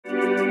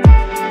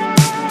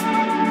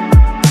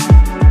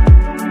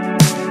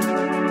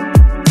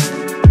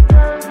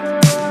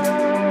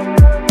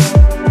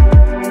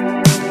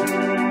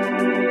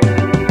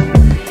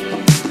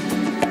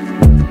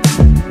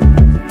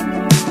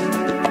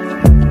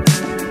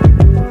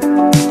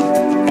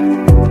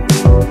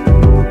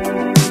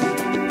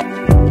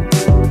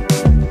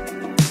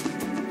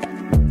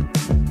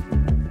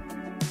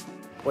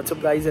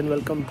Guys and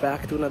welcome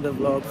back to another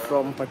vlog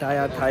from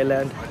पटाया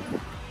Thailand.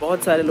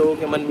 बहुत सारे लोगों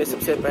के मन में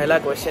सबसे पहला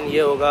क्वेश्चन ये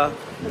होगा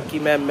कि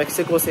मैं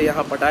मेक्सिको से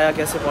यहाँ पटाया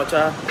कैसे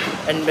पहुँचा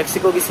एंड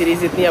मेक्सिको की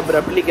सीरीज़ इतनी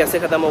अब्रप्टली कैसे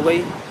ख़त्म हो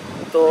गई।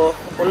 तो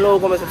उन लोगों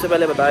को मैं सबसे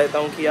पहले बता देता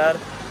हूँ कि यार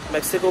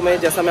मेक्सिको में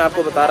जैसा मैं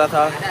आपको बता रहा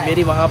था,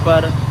 मेरी वहाँ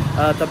पर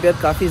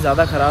तबीयत काफ़ी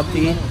ज़्यादा ख़राब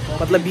थी।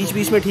 मतलब बीच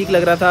बीच में ठीक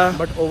लग रहा था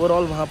बट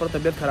ओवरऑल वहाँ पर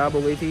तबीयत ख़राब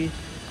हो गई थी।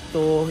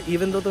 तो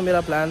इवन तो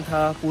मेरा प्लान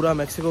था पूरा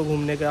मेक्सिको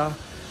घूमने का।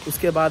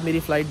 उसके बाद मेरी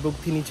फ़्लाइट बुक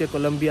थी नीचे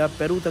कोलंबिया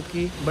पेरू तक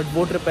की, बट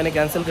वो ट्रिप मैंने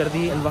कैंसिल कर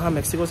दी एंड वहाँ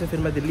मेक्सिको से फिर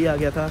मैं दिल्ली आ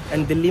गया था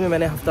एंड दिल्ली में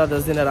मैंने हफ्ता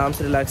 10 दिन आराम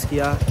से रिलैक्स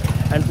किया।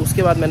 एंड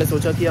उसके बाद मैंने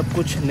सोचा कि अब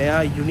कुछ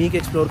नया यूनिक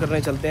एक्सप्लोर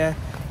करने चलते हैं।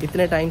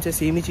 इतने टाइम से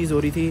सेम ही चीज़ हो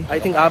रही थी। आई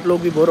थिंक आप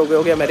लोग भी बोर हो गए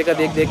होगे अमेरिका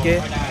देख देख के।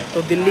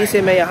 तो दिल्ली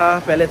से मैं यहाँ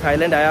पहले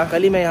थाईलैंड आया,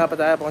 कल ही मैं यहाँ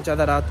पटाया पहुँचा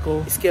था रात को।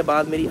 इसके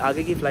बाद मेरी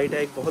आगे की फ़्लाइट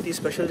है एक बहुत ही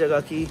स्पेशल जगह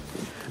की।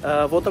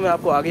 वो तो मैं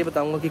आपको आगे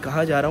बताऊँगा कि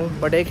कहाँ जा रहा हूँ,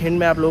 बट एक हिंट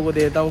मैं आप लोगों को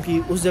दे देता हूँ कि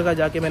उस जगह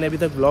जाके मैंने अभी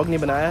तक व्लॉग नहीं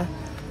बनाया,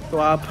 तो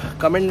आप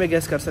कमेंट में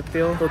गेस कर सकते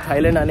हो। तो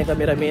थाईलैंड आने का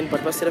मेरा मेन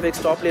पर्पस सिर्फ एक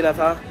स्टॉप लेना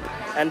था।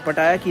 एंड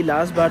पटाया की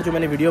लास्ट बार जो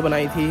मैंने वीडियो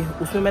बनाई थी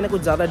उसमें मैंने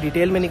कुछ ज़्यादा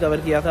डिटेल में नहीं कवर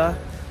किया था,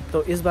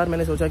 तो इस बार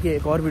मैंने सोचा कि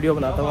एक और वीडियो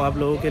बनाता हूँ आप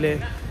लोगों के लिए,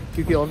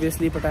 क्योंकि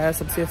ऑब्वियसली पटाया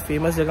सबसे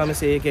फेमस जगह में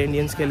से एक है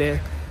इंडियंस के लिए।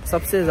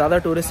 सबसे ज़्यादा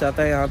टूरिस्ट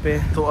आता है यहाँ पे।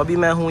 तो अभी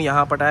मैं हूँ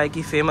यहाँ पटाया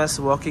की फेमस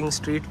वॉकिंग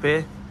स्ट्रीट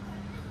पे।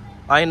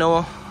 आई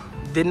नो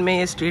दिन में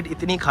ये स्ट्रीट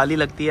इतनी खाली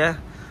लगती है,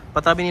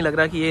 पता भी नहीं लग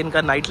रहा कि ये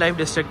इनका नाइट लाइफ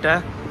डिस्ट्रिक्ट है,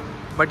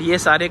 बट ये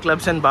सारे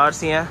क्लब्स एंड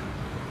बार्स ही हैं।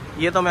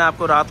 ये तो मैं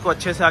आपको रात को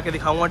अच्छे से आके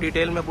दिखाऊंगा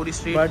डिटेल में पूरी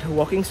स्ट्रीट। बट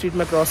वॉकिंग स्ट्रीट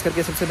में क्रॉस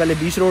करके सबसे पहले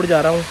बीच रोड जा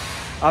रहा हूँ।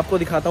 आपको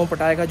दिखाता हूँ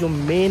पटाया का जो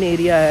मेन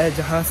एरिया है,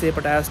 जहाँ से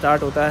पटाया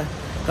स्टार्ट होता है,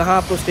 कहाँ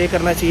आपको स्टे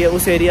करना चाहिए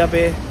उस एरिया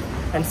पे।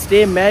 एंड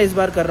स्टे मैं इस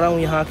बार कर रहा हूँ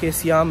यहाँ के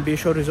सियाम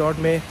बेशोर रिजॉर्ट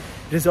में।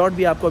 रिजॉर्ट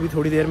भी आपको अभी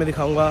थोड़ी देर में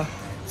दिखाऊँगा।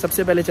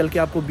 सबसे पहले चल के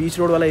आपको बीच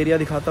रोड वाला एरिया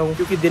दिखाता हूँ,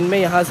 क्योंकि दिन में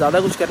यहाँ ज़्यादा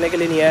कुछ करने के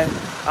लिए नहीं है,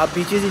 आप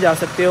बीचेज़ ही जा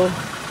सकते हो।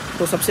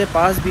 तो सबसे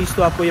पास बीच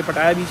तो आपको ये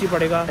पटाया बीच ही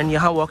पड़ेगा। एंड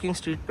यहाँ वॉकिंग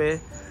स्ट्रीट पे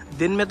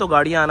दिन में तो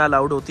गाड़ियाँ आना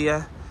अलाउड होती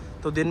है,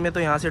 तो दिन में तो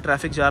यहाँ से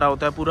ट्रैफिक जा रहा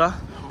होता है पूरा,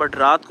 बट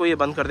रात को ये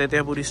बंद कर देते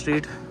हैं पूरी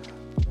स्ट्रीट।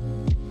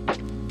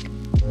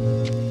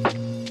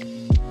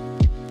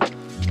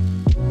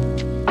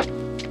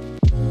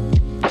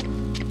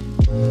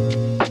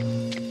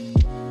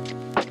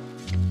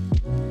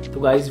 तो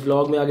गाइस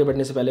व्लॉग में आगे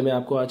बढ़ने से पहले मैं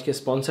आपको आज के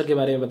स्पॉन्सर के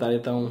बारे में बता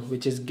देता हूँ,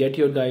 which is get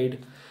your guide.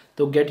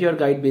 तो गेट योर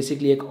गाइड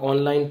बेसिकली एक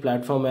ऑनलाइन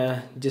प्लेटफॉर्म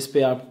है जिस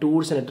पे आप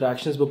टूर्स एंड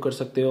अट्रैक्शंस बुक कर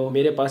सकते हो।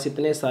 मेरे पास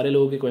इतने सारे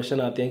लोगों के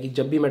क्वेश्चन आते हैं कि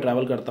जब भी मैं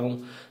ट्रैवल करता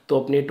हूँ तो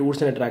अपने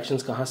टूर्स एंड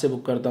अट्रैक्शंस कहाँ से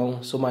बुक करता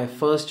हूँ। So my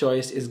first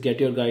choice is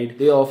get your guide.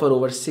 They offer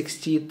over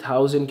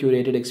 60,000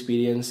 curated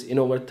experience in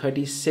over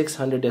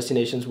 3600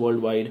 destinations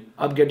world wide.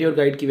 आप गेट योर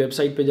गाइड की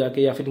वेबसाइट पे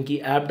जाके या फिर इनकी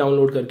ऐप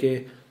डाउनलोड करके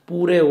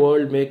पूरे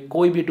वर्ल्ड में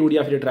कोई भी टूर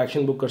या फिर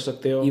अट्रैक्शन बुक कर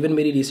सकते हो। इवन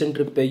मेरी रिसेंट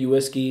ट्रिप पे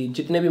यूएस की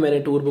जितने भी मैंने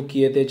टूर बुक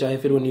किए थे, चाहे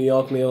फिर वो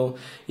न्यूयॉर्क में हो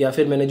या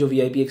फिर मैंने जो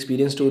वीआईपी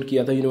एक्सपीरियंस टूर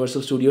किया था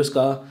यूनिवर्सल स्टूडियोज़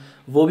का,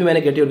 वो भी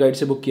मैंने गेट योर गाइड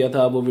से बुक किया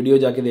था। वो वीडियो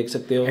जाके देख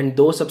सकते हो। एंड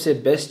दो सबसे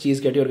best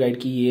cheese get your guide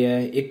की ये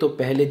है, एक तो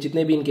पहले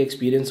जितने भी इनके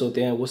एक्सपीरियंस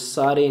होते हैं वो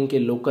सारे इनके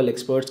लोकल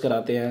एक्सपर्ट्स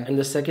कराते हैं। And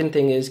the second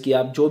thing is कि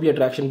आप जो भी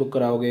अट्रैक्शन बुक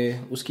कराओगे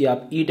उसकी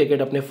आप ई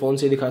टिकट अपने फ़ोन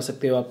से दिखा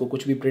सकते हो, आपको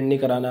कुछ भी प्रिंट नहीं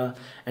कराना।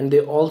 And they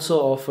also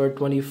offer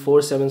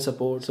 24/7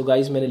 support. So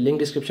guys मैंने लिंक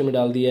डिस्क्रिप्शन में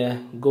डाल दिया है,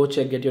 go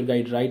check get your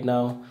guide right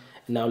now.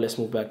 Now let's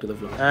move back to the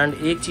vlog.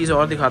 And एक चीज़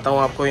और दिखाता हूँ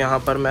आपको यहाँ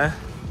पर मैं,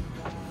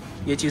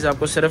 ये चीज़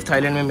आपको सिर्फ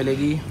थाईलैंड में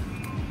मिलेगी।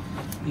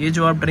 ये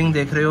जो आप ड्रिंक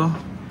देख रहे हो,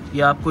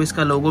 ये आपको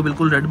इसका लोगो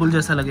बिल्कुल रेड बुल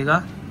जैसा लगेगा।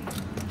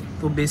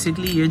 तो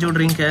बेसिकली ये जो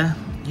ड्रिंक है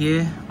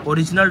ये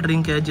ओरिजिनल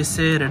ड्रिंक है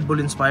जिससे रेड बुल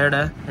इंस्पायर्ड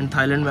है। एंड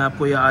थाईलैंड में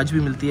आपको ये आज भी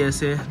मिलती है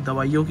ऐसे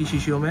दवाइयों की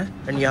शीशियों में।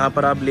 एंड यहाँ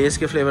पर आप लेस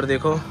के फ्लेवर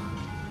देखो,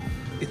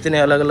 इतने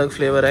अलग अलग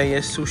फ्लेवर हैं।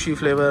 ये सुशी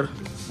फ्लेवर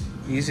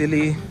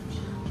ईज़िली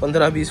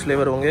 15-20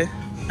 फ्लेवर होंगे।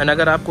 एंड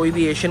अगर आप कोई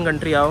भी एशियन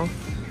कंट्री आओ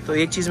तो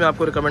एक चीज़ मैं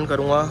आपको रिकमेंड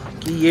करूँगा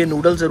कि ये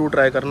नूडल्स ज़रूर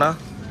ट्राई करना।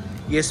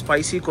 ये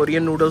स्पाइसी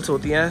कोरियन नूडल्स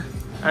होती हैं।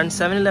 एंड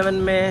 7-Eleven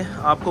में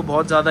आपको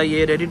बहुत ज़्यादा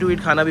ये रेडी टू ईट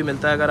खाना भी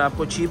मिलता है। अगर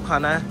आपको चीप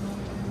खाना है,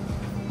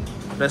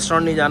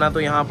 रेस्टोरेंट नहीं जाना, तो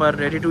यहाँ पर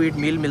रेडी टू ईट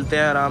मील मिलते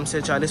हैं आराम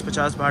से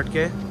 40-50 बाट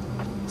के,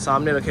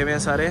 सामने रखे हुए हैं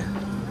सारे।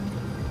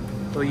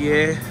 तो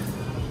ये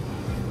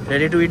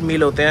रेडी टू ईट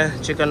मील होते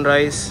हैं, चिकन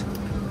राइस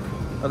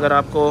अगर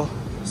आपको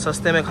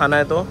सस्ते में खाना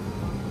है तो।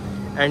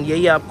 एंड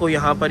यही आपको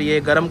यहाँ पर ये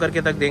गर्म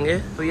करके तक देंगे।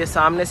 तो ये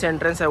सामने से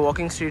एंट्रेंस है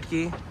वॉकिंग स्ट्रीट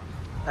की।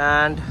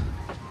 एंड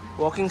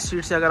वॉकिंग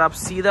स्ट्रीट से अगर आप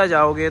सीधा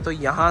जाओगे तो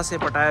यहाँ से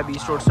पटाया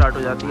बीच रोड स्टार्ट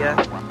हो जाती है।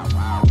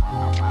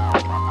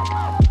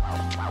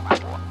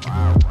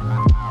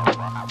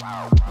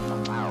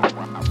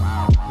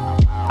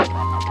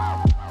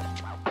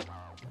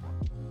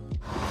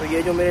 तो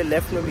ये जो मेरे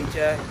लेफ्ट में बीच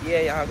है, ये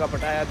है यहाँ का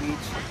पटाया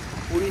बीच।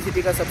 पूरी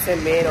सिटी का सबसे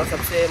मेन और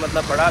सबसे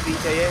बड़ा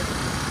बीच है ये।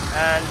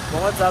 एंड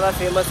बहुत ज़्यादा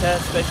फेमस है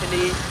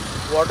स्पेशली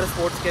वाटर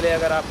स्पोर्ट्स के लिए।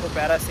 अगर आपको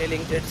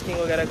पैरासेलिंग, जेट स्कीइंग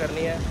वगैरह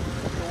करनी है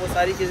तो वो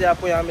सारी चीज़ें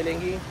आपको यहाँ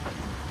मिलेंगी।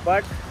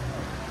 बट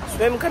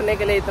स्विम करने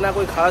के लिए इतना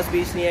कोई ख़ास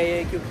बीच नहीं है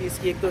ये, क्योंकि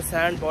इसकी एक तो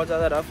सैंड बहुत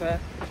ज़्यादा रफ़ है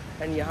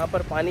एंड यहाँ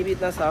पर पानी भी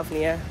इतना साफ़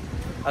नहीं है।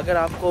 अगर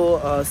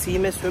आपको सी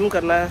में स्विम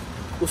करना है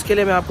उसके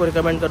लिए मैं आपको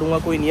रिकमेंड करूँगा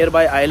कोई नियर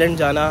बाय आइलैंड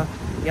जाना,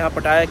 यहाँ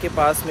पटाया के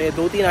पास में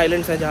 2-3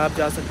 आइलैंड्स हैं जहाँ आप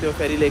जा सकते हो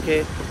फेरी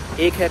लेके।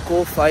 एक है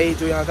कोव 5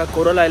 जो यहाँ का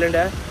कोरल आइलैंड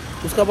है,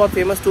 उसका बहुत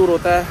फेमस टूर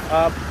होता है।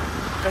 आप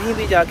कहीं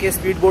भी जाके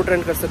स्पीड बोट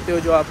रेंट कर सकते हो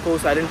जो आपको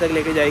उस आइलैंड तक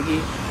लेके जाएगी।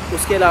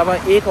 उसके अलावा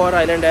एक और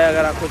आइलैंड है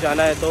अगर आपको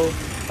जाना है तो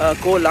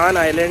कोलान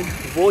आइलैंड,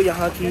 वो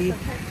यहाँ की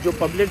जो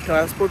पब्लिक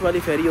ट्रांसपोर्ट वाली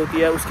फेरी होती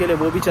है उसके लिए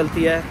वो भी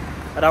चलती है।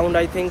 अराउंड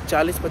आई थिंक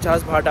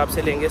 40-50 भाट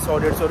आपसे लेंगे,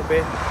 100-150 रुपये,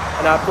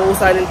 और आपको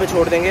उस आइलैंड पे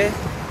छोड़ देंगे।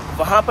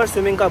 वहाँ पर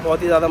स्विमिंग का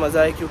बहुत ही ज़्यादा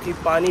मज़ा है क्योंकि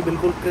पानी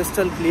बिल्कुल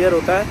क्रिस्टल क्लियर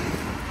होता है।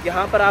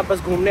 यहाँ पर आप बस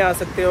घूमने आ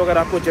सकते हो। अगर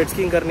आपको जेट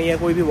स्कीइंग करनी है,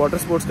 कोई भी वाटर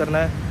स्पोर्ट्स करना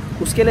है,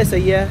 उसके लिए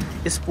सही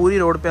है। इस पूरी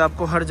रोड पे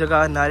आपको हर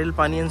जगह नारियल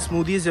पानी एंड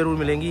स्मूदीज़ ज़रूर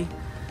मिलेंगी।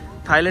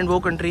 थाईलैंड वो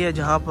कंट्री है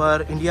जहाँ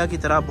पर इंडिया की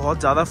तरह बहुत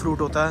ज़्यादा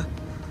फ्रूट होता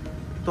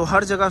है, तो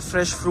हर जगह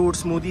फ्रेश फ्रूट,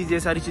 स्मूदीज़, ये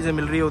सारी चीज़ें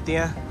मिल रही होती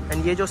हैं।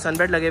 एंड ये जो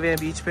सनबेड लगे हुए हैं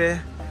बीच पे,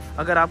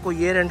 अगर आपको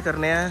ये रेंट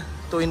करने हैं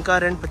तो इनका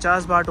रेंट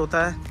 50 बाट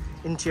होता है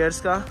इन चेयर्स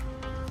का,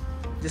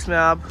 जिसमें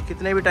आप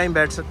कितने भी टाइम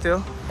बैठ सकते हो।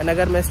 एंड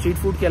अगर मैं स्ट्रीट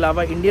फूड के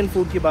अलावा इंडियन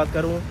फूड की बात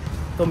करूँ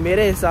तो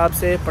मेरे हिसाब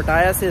से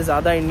पटाया से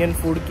ज़्यादा इंडियन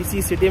फूड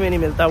किसी सिटी में नहीं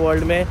मिलता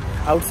वर्ल्ड में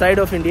आउटसाइड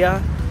ऑफ इंडिया।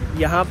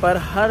 यहाँ पर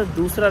हर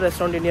दूसरा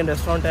रेस्टोरेंट इंडियन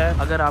रेस्टोरेंट है।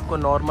 अगर आपको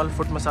नॉर्मल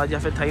फुट मसाज या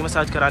फिर थाई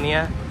मसाज करानी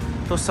है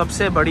तो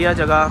सबसे बढ़िया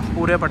जगह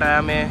पूरे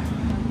पटाया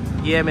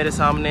में ये है मेरे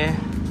सामने,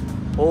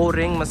 ओ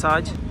रिंग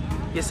मसाज।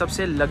 ये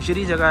सबसे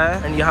लग्जरी जगह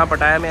है। एंड यहाँ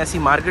पटाया में ऐसी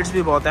मार्केट्स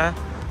भी बहुत हैं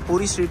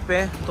पूरी स्ट्रीट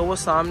पे, तो वो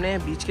सामने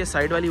बीच के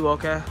साइड वाली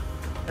वॉक है।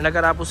 एंड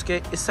अगर आप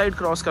उसके इस साइड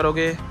क्रॉस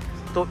करोगे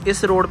तो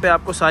इस रोड पे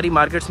आपको सारी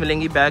मार्केट्स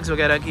मिलेंगी, बैग्स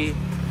वगैरह की।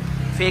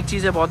 फेक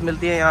चीज़ें बहुत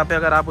मिलती हैं यहाँ पे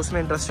अगर आप उसमें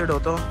इंटरेस्टेड हो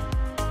तो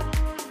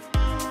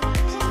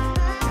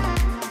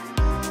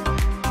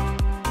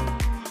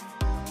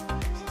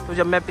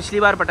जब मैं पिछली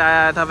बार पटाया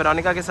आया था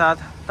वेरोनिका के साथ,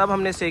 तब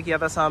हमने स्टे किया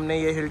था सामने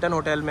ये हिल्टन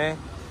होटल में।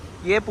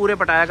 ये पूरे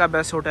पटाया का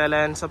बेस्ट होटल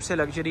है एंड सबसे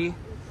लग्जरी,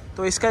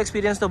 तो इसका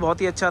एक्सपीरियंस तो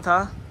बहुत ही अच्छा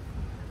था।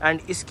 एंड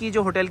इसकी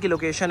जो होटल की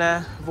लोकेशन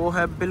है वो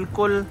है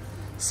बिल्कुल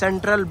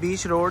सेंट्रल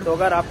बीच रोड। तो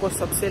अगर आपको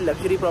सबसे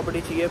लग्जरी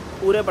प्रॉपर्टी चाहिए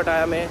पूरे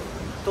पटाया में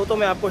तो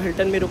मैं आपको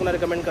हिल्टन में रुकना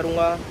रिकमेंड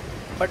करूँगा।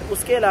 बट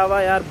उसके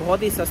अलावा यार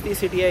बहुत ही सस्ती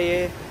सिटी है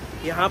ये।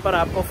 यहाँ पर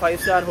आपको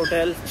 5 स्टार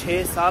होटल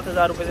 6-7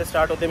 हज़ार रुपये से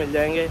स्टार्ट होते मिल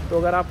जाएंगे। तो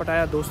अगर आप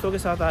पटाया दोस्तों के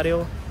साथ आ रहे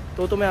हो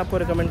तो मैं आपको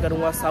रिकमेंड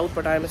करूँगा साउथ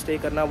पटाया में स्टे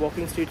करना।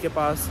 वॉकिंग स्ट्रीट के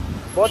पास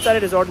बहुत सारे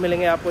रिजॉर्ट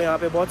मिलेंगे आपको, यहाँ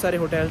पे बहुत सारे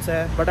होटल्स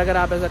हैं। बट अगर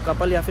आप एज अ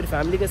कपल या फिर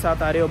फैमिली के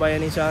साथ आ रहे हो बाय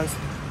एनी चांस,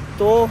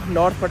 तो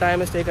नॉर्थ पटाया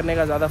में स्टे करने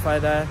का ज़्यादा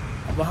फ़ायदा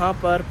है। वहाँ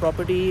पर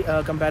प्रॉपर्टी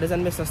कंपैरिजन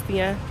में सस्ती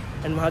हैं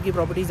एंड वहाँ की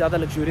प्रॉपर्टी ज़्यादा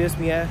लग्जूरियस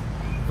भी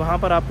हैं। वहाँ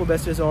पर आपको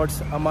बेस्ट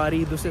रिजॉर्ट्स,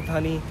 अमारी, दूसरे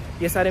थानी,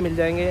 ये सारे मिल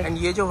जाएंगे। एंड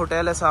ये जो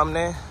होटल है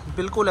सामने,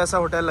 बिल्कुल ऐसा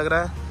होटल लग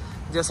रहा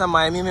है जैसा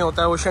मायामी में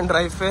होता है ओशन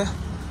ड्राइव पे,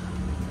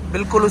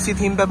 बिल्कुल उसी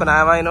थीम पे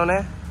बनाया हुआ है इन्होंने।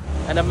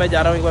 एंड अब मैं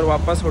जा रहा हूँ एक बार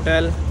वापस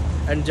होटल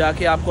एंड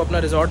जाके आपको अपना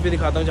रिजॉर्ट भी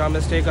दिखाता हूँ जहाँ मैं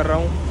स्टे कर रहा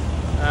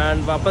हूँ।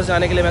 एंड वापस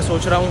जाने के लिए मैं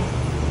सोच रहा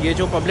हूँ ये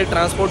जो पब्लिक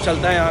ट्रांसपोर्ट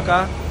चलता है यहाँ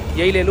का,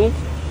 यही ले लूँ।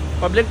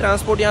 पब्लिक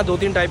ट्रांसपोर्ट यहाँ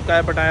 2-3 टाइप का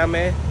है पटाया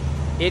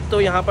में। एक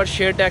तो यहाँ पर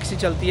शेयर टैक्सी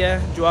चलती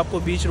है जो आपको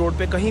बीच रोड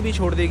पे कहीं भी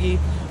छोड़ देगी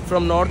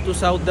फ्रॉम नॉर्थ टू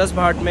साउथ 10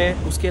 भाट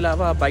में। उसके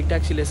अलावा आप बाइक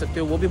टैक्सी ले सकते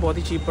हो, वो भी बहुत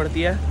ही चीप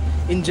पड़ती है।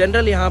 इन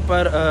जनरल यहाँ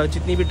पर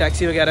जितनी भी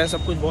टैक्सी वगैरह है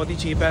सब कुछ बहुत ही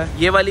चीप है।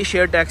 ये वाली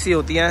शेयर टैक्सी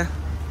होती हैं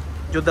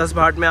जो 10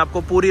 भाट में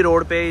आपको पूरी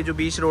रोड पे, जो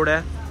बीच रोड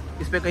है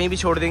इस पर कहीं भी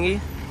छोड़ देंगी।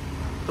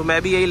 तो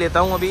मैं भी यही लेता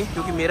हूँ अभी,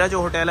 क्योंकि मेरा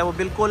जो होटल है वो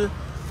बिल्कुल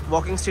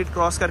वॉकिंग स्ट्रीट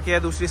क्रॉस करके है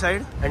दूसरी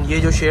साइड। एंड ये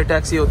जो शेयर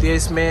टैक्सी होती है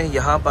इसमें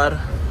यहाँ पर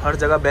हर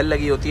जगह बेल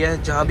लगी होती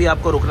है, जहाँ भी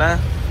आपको रुकना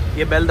है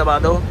ये बेल दबा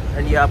दो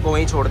एंड ये आपको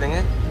वहीं छोड़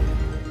देंगे।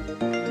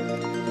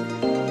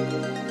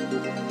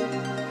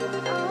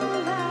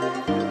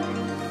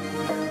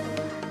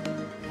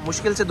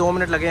 मुश्किल से 2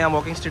 मिनट लगे यहाँ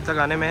वॉकिंग स्ट्रीट तक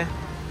आने में।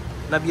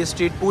 अब ये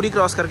स्ट्रीट पूरी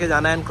क्रॉस करके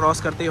जाना है एंड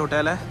क्रॉस करते ही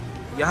होटल है।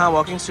 यहाँ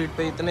वॉकिंग स्ट्रीट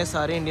पे इतने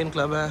सारे इंडियन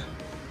क्लब हैं।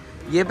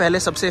 ये पहले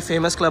सबसे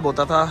फेमस क्लब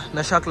होता था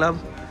नशा क्लब,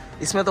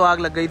 इसमें तो आग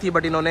लग गई थी,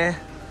 बट इन्होंने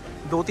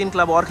 2-3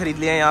 क्लब और ख़रीद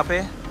लिए हैं यहाँ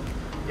पे।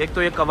 एक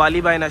तो ये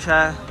कवाली बाय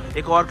नशा है,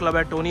 एक और क्लब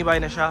है टोनी बाय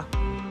नशा।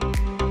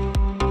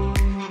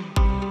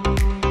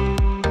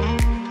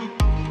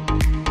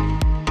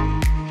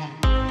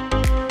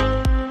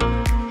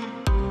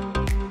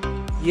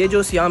 ये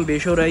जो सियाम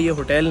बेशोर है ये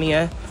होटल नहीं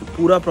है,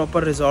 पूरा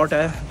प्रॉपर रिजॉर्ट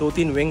है।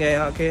 2-3 विंग है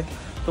यहाँ के,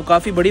 तो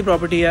काफ़ी बड़ी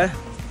प्रॉपर्टी है।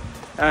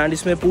 एंड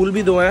इसमें पूल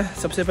भी 2 हैं।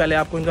 सबसे पहले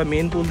आपको इनका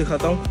मेन पूल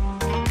दिखाता हूँ।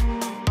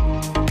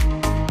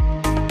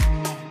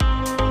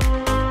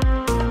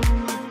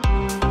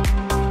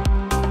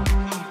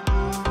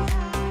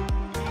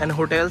 एंड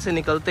होटल से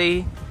निकलते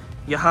ही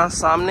यहाँ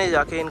सामने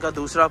जाके इनका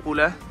दूसरा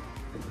पूल है।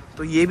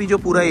 तो ये भी जो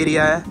पूरा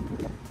एरिया है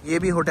ये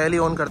भी होटल ही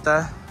ओन करता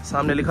है,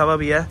 सामने लिखा हुआ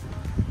भी है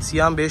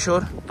सियाम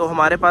बेशोर। तो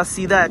हमारे पास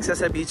सीधा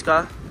एक्सेस है बीच का।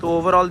 तो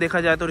ओवरऑल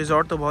देखा जाए तो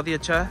रिजॉर्ट तो बहुत ही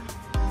अच्छा है।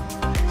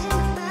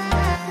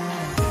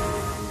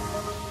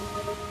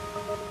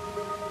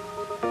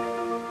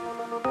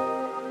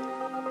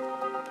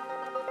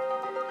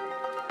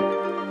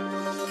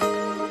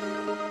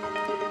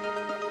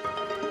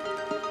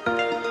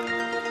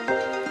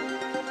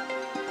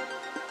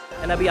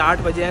 एंड अभी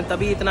 8 बजे हैं,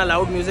 तभी इतना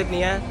लाउड म्यूज़िक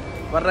नहीं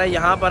है, वरना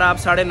यहाँ पर आप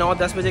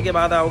 9:30-10 बजे के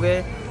बाद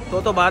आओगे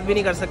तो बात भी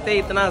नहीं कर सकते,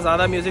 इतना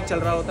ज़्यादा म्यूज़िक चल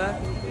रहा होता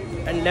है।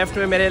 एंड लेफ्ट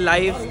में मेरे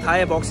लाइव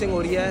थाई बॉक्सिंग हो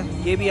रही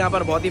है, ये भी यहाँ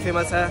पर बहुत ही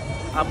फेमस है।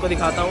 आपको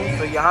दिखाता हूँ।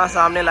 तो यहाँ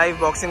सामने लाइव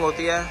बॉक्सिंग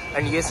होती है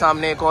एंड ये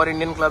सामने एक और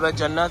इंडियन क्लब है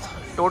जन्नत।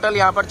 टोटल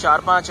यहाँ पर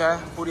 4-5 है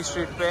पूरी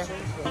स्ट्रीट पे।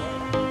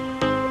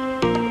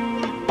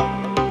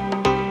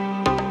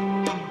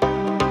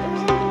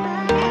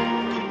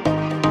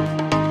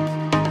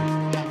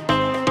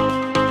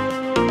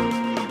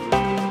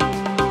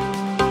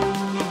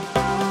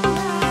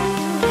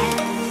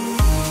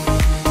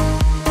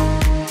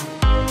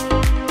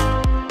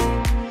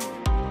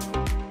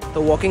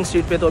 तो वॉकिंग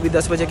स्ट्रीट पे तो अभी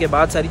 10 बजे के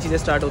बाद सारी चीज़ें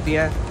स्टार्ट होती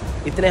हैं।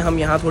 इतने हम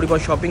यहाँ थोड़ी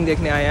बहुत शॉपिंग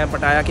देखने आए हैं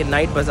पटाया के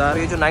नाइट बाज़ार।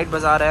 ये जो नाइट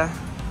बाज़ार है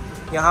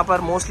यहाँ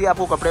पर मोस्टली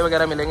आपको कपड़े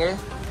वगैरह मिलेंगे,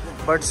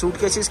 बट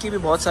सूटकेसेस की भी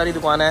बहुत सारी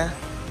दुकानें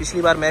हैं।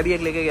 पिछली बार मैं भी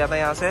एक लेके गया था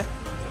यहाँ से।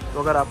 तो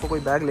अगर आपको कोई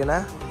बैग लेना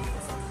है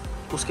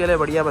उसके लिए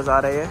बढ़िया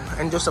बाज़ार है ये।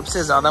 एंड जो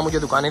सबसे ज़्यादा मुझे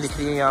दुकानें दिख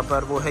रही हैं यहाँ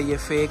पर वो है ये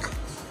फेक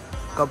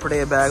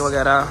कपड़े बैग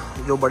वगैरह,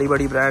 जो बड़ी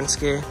बड़ी ब्रांड्स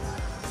के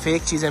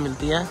फेक चीज़ें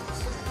मिलती हैं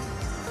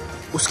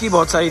उसकी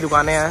बहुत सारी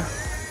दुकानें हैं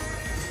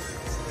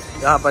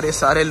यहाँ पर। ये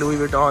सारे Louis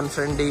Vuitton,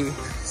 Fendi,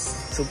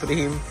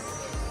 supreme,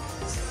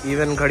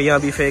 even घड़ियाँ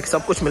भी फेक,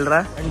 सब कुछ मिल रहा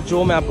है। एंड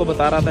जो मैं आपको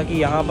बता रहा था कि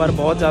यहाँ पर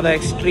बहुत ज़्यादा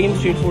एक्सट्रीम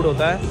स्ट्रीट फूड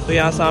होता है। तो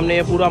यहाँ सामने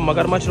ये पूरा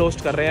मगरमच्छ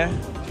रोस्ट कर रहे हैं,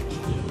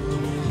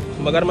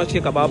 मगरमच्छ के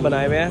कबाब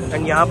बनाए हुए हैं।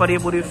 एंड यहाँ पर ये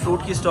पूरी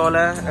फ्रूट की स्टॉल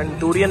है एंड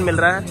डूरियन मिल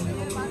रहा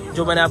है,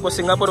 जो मैंने आपको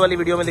सिंगापुर वाली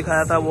वीडियो में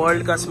दिखाया था,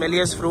 वर्ल्ड का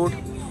स्मेलियस्ट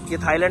फ्रूट। ये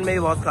थाईलैंड में भी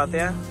बहुत खाते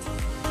हैं।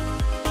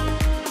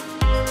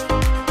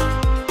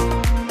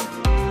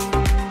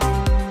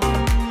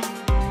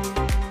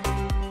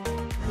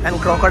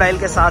 एंड क्रोकोडाइल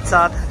के साथ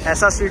साथ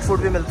ऐसा स्ट्रीट फूड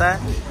भी मिलता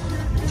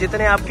है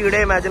जितने आप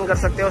कीड़े इमेजिन कर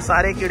सकते हो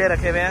सारे कीड़े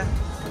रखे हुए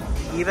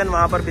हैं। इवन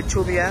वहाँ पर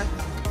बिच्छू भी है।